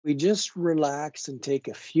We just relax and take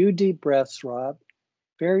a few deep breaths, Rob.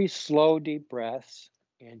 Very slow, deep breaths.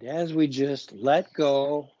 And as we just let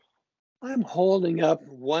go, I'm holding up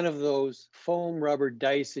one of those foam rubber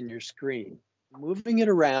dice in your screen, moving it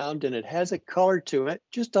around, and it has a color to it.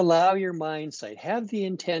 Just allow your mind sight. Have the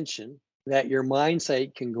intention that your mind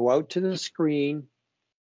sight can go out to the screen,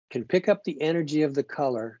 can pick up the energy of the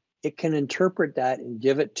color. It can interpret that and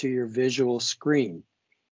give it to your visual screen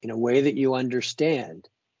in a way that you understand,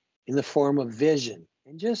 in the form of vision,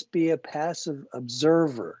 and just be a passive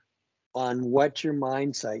observer on what your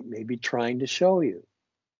mind sight may be trying to show you.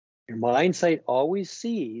 Your mind sight always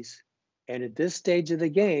sees, and at this stage of the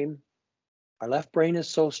game, our left brain is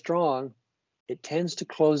so strong, it tends to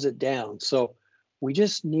close it down. So we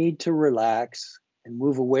just need to relax and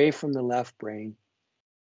move away from the left brain,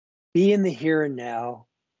 be in the here and now,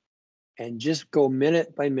 and just go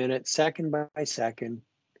minute by minute, second by second,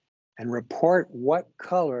 and report what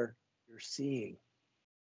color you're seeing.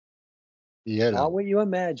 Yellow. Not what you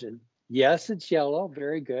imagine. Yes, it's yellow.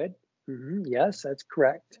 Very good. Yes, that's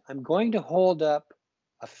correct. I'm going to hold up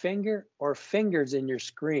a finger or fingers in your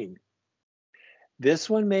screen. This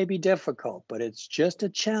one may be difficult, but it's just a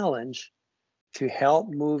challenge to help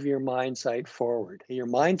move your mind sight forward. Your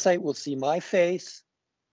mind sight will see my face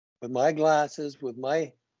with my glasses, with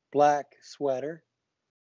my black sweater,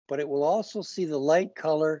 but it will also see the light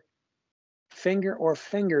color finger or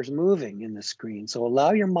fingers moving in the screen. So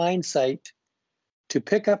allow your mind sight to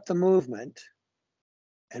pick up the movement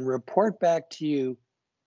and report back to you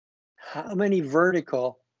how many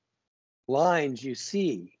vertical lines you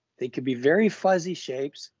see. They could be very fuzzy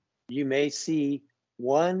shapes. You may see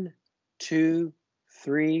 1, 2,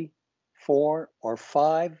 3, 4, or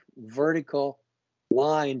 5 vertical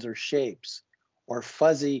lines or shapes or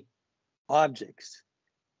fuzzy objects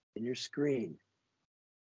in your screen.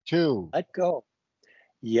 2. Let go.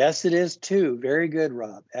 Yes, it is 2. Very good,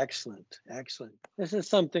 Rob. Excellent. Excellent. This is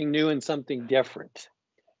something new and something different.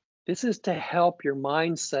 This is to help your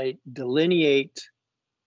mind sight delineate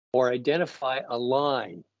or identify a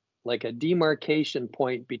line, like a demarcation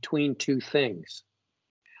point between two things.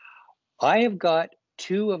 I have got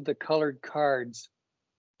 2 of the colored cards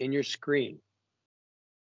in your screen,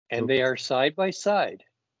 and they are side by side.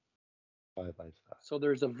 Side by side. So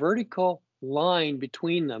there's a vertical line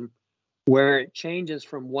between them where it changes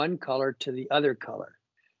from one color to the other color.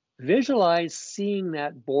 Visualize seeing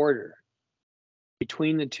that border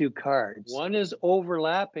between the 2 cards. One is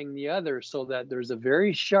overlapping the other so that there's a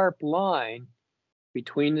very sharp line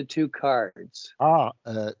between the 2 cards.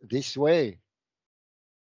 This way.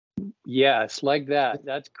 Yes, like that.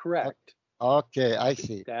 That's correct. Okay, I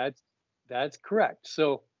see. That's correct.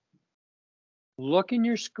 So look in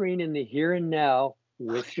your screen in the here and now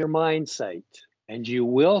with your mind sight, and you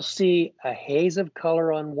will see a haze of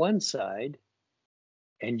color on one side,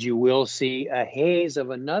 and you will see a haze of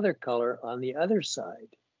another color on the other side.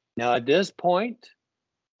 Now at this point,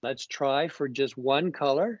 let's try for just one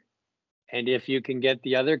color. And if you can get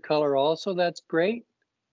the other color also, that's great.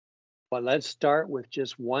 But let's start with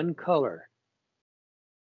just one color.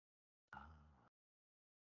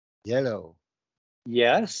 Yellow.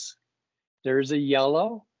 Yes, there's a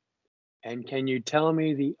yellow. And can you tell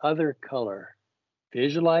me the other color?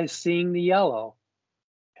 Visualize seeing the yellow,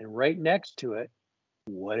 and right next to it,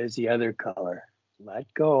 what is the other color?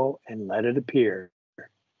 Let go and let it appear.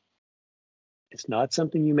 It's not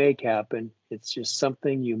something you make happen. It's just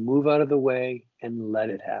something you move out of the way and let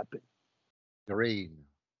it happen. Green.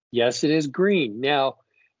 Yes, it is green. Now,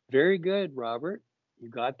 very good, Robert. You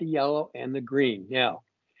got the yellow and the green. Now,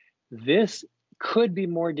 this could be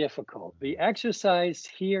more difficult. The exercise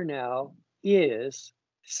here now is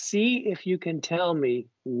see if you can tell me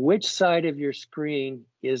which side of your screen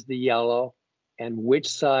is the yellow and which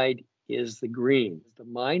side is the green. The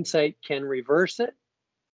mind sight can reverse it.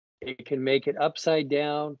 It can make it upside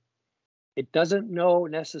down. It doesn't know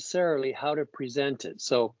necessarily how to present it.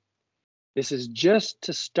 So this is just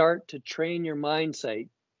to start to train your mind sight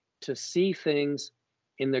to see things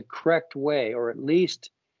in the correct way, or at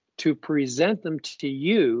least to present them to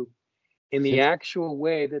you in the actual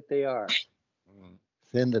way that they are.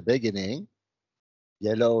 In the beginning,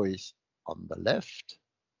 yellow is on the left,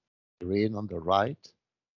 green on the right.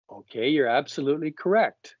 Okay, you're absolutely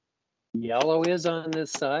correct. Yellow is on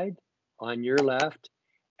this side, on your left,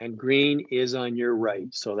 and green is on your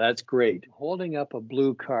right. So that's great. Holding up a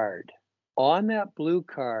blue card. On that blue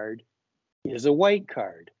card is a white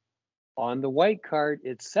card. On the white card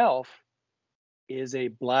itself is a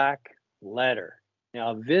black letter.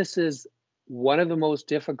 Now, this is one of the most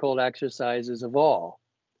difficult exercises of all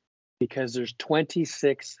because there's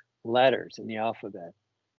 26 letters in the alphabet.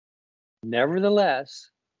 Nevertheless,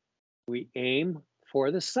 we aim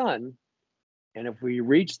for the sun, and if we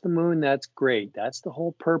reach the moon, that's great. That's the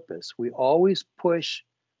whole purpose. We always push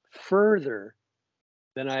further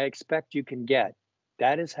than I expect you can get.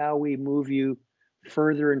 That is how we move you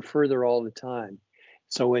further and further all the time.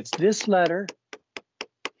 So it's this letter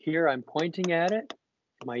here. I'm pointing at it.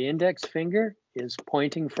 My index finger is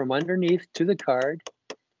pointing from underneath to the card.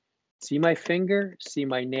 See my finger, see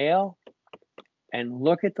my nail, and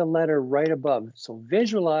look at the letter right above. So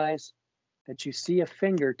visualize that you see a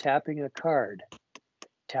finger tapping a card,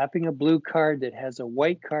 tapping a blue card that has a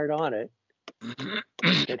white card on it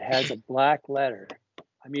that has a black letter.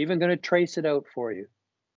 I'm even going to trace it out for you.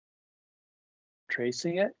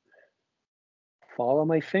 Tracing it. Follow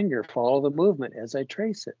my finger, follow the movement as I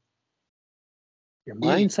trace it. Your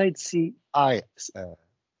Mindsight see. I.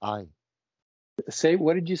 Say,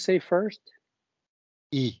 what did you say first?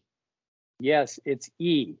 E. Yes, it's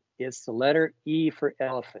E. It's the letter E for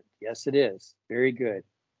elephant. Yes, it is. Very good.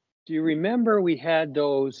 Do you remember we had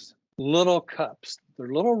those little cups?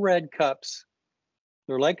 They're little red cups.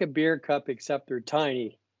 They're like a beer cup, except they're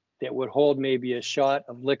tiny, that would hold maybe a shot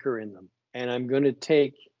of liquor in them. And I'm going to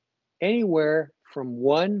take anywhere from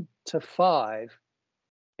 1 to 5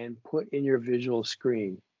 and put in your visual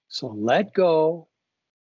screen. So let go,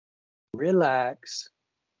 relax,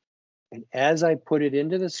 and as I put it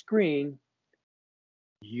into the screen,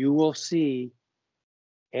 you will see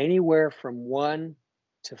anywhere from 1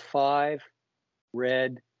 to 5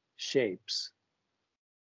 red shapes.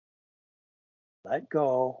 Let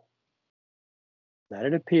go, let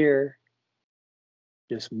it appear,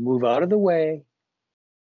 just move out of the way,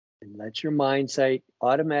 and let your Mindsight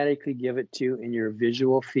automatically give it to you in your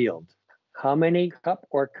visual field. How many cup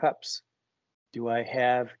or cups do I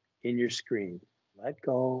have in your screen? Let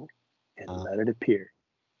go and let it appear.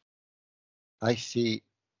 I see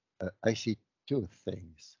 2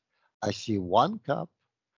 things. I see 1 cup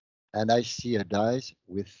and I see a dice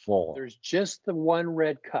with 4. There's just the 1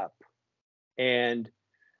 red cup, and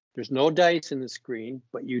there's no dice in the screen,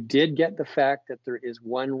 but you did get the fact that there is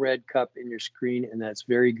 1 red cup in your screen, and that's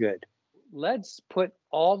very good. Let's put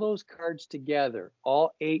all those cards together,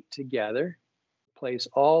 all 8 together. Place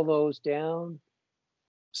all those down.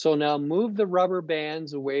 So now move the rubber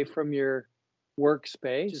bands away from your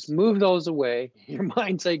workspace. Just move those away. Your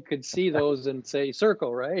Mindsight could see those and say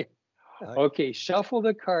circle, right? Okay, shuffle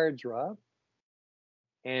the cards, Rob.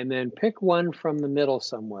 And then pick one from the middle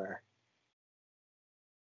somewhere.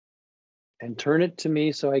 And turn it to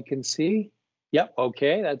me so I can see. Yep,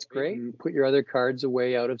 okay, that's great. And put your other cards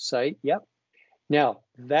away out of sight. Yep. Now,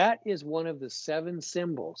 that is one of the 7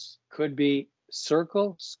 symbols. Could be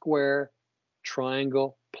circle, square,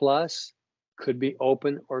 triangle, plus, could be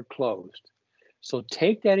open or closed. So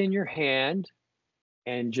take that in your hand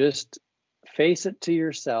and just face it to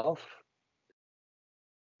yourself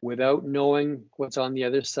without knowing what's on the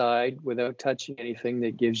other side, without touching anything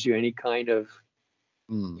that gives you any kind of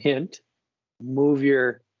hint. Move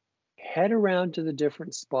your head around to the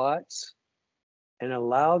different spots and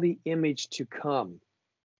allow the image to come.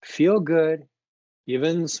 Feel good,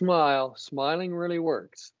 even smile. Smiling really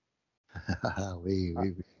works.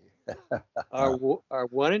 Our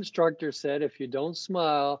one instructor said, if you don't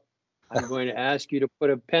smile, I'm going to ask you to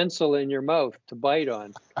put a pencil in your mouth to bite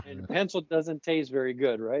on. And pencil doesn't taste very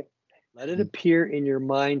good, right? Let it appear in your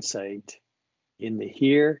Mindsight, in the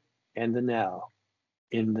here and the now.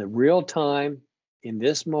 In the real time, in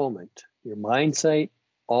this moment, your Mindsight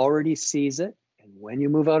already sees it. And when you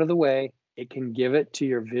move out of the way, it can give it to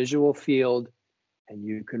your visual field and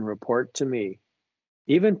you can report to me.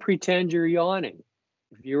 Even pretend you're yawning.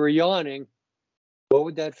 If you were yawning, what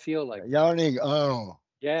would that feel like? Yawning, oh.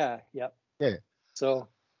 Yeah, yep. Yeah. So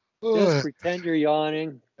just pretend you're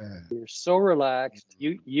yawning. You're so relaxed.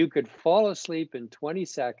 You could fall asleep in 20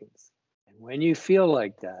 seconds. And when you feel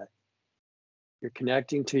like that, you're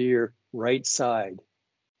connecting to your right side.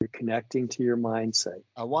 You're connecting to your Mindsight.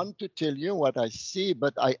 I want to tell you what I see,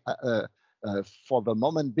 but I, for the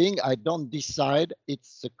moment being, I don't decide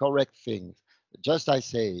it's the correct thing. Just I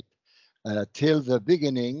say it. Till the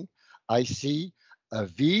beginning, I see a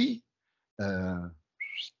V, and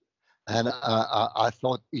I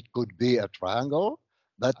thought it could be a triangle,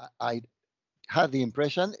 but I had the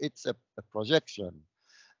impression it's a projection.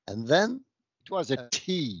 And then it was a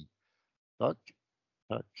T. Touch,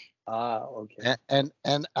 touch. Okay. And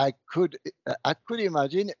I could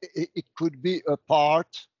imagine it could be a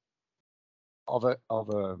part of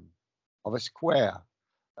a square.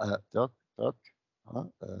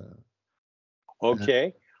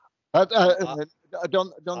 Okay. But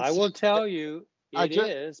don't. I will tell you I It just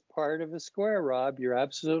is part of a square, Rob. You're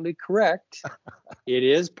absolutely correct. It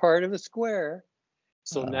is part of a square.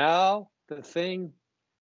 So now the thing,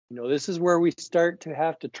 this is where we start to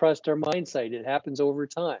have to trust our mindsight. It happens over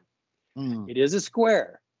time. It is a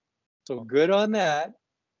square. So good on that.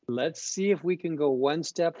 Let's see if we can go one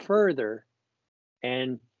step further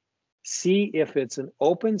and see if it's an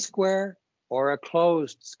open square or a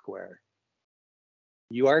closed square.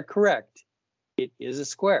 You are correct. It is a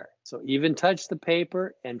square. So even touch the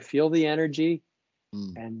paper and feel the energy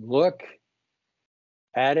and look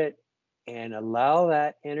at it and allow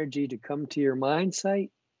that energy to come to your mind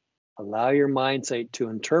sight. Allow your mind sight to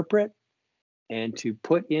interpret and to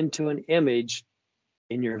put into an image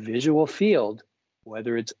in your visual field,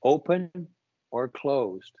 whether it's open or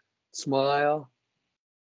closed. Smile.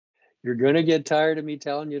 You're going to get tired of me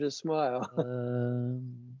telling you to smile.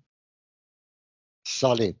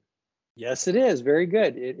 solid. Yes, it is. Very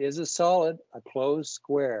good. It is a solid, a closed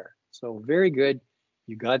square. So very good.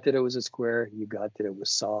 You got that it was a square. You got that it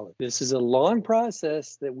was solid. This is a long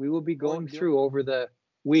process that we will be going through over the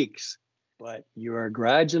weeks, but you are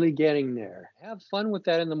gradually getting there. Have fun with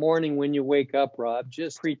that in the morning when you wake up, Rob.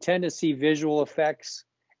 Just pretend to see visual effects.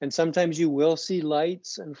 And sometimes you will see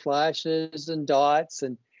lights and flashes and dots,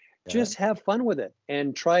 and just have fun with it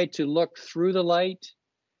and try to look through the light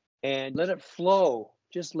and let it flow.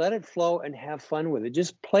 Just let it flow and have fun with it.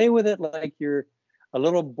 Just play with it like you're a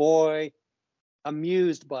little boy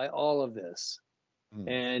amused by all of this,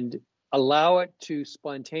 and allow it to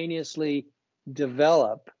spontaneously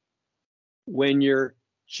develop when you're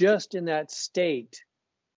just in that state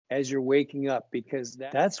as you're waking up, because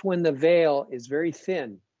that's when the veil is very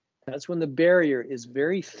thin. That's when the barrier is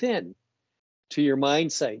very thin to your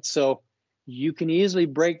mind sight. So you can easily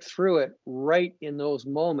break through it right in those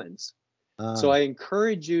moments. So I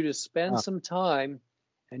encourage you to spend some time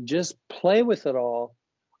and just play with it all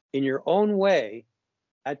in your own way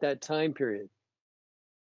at that time period.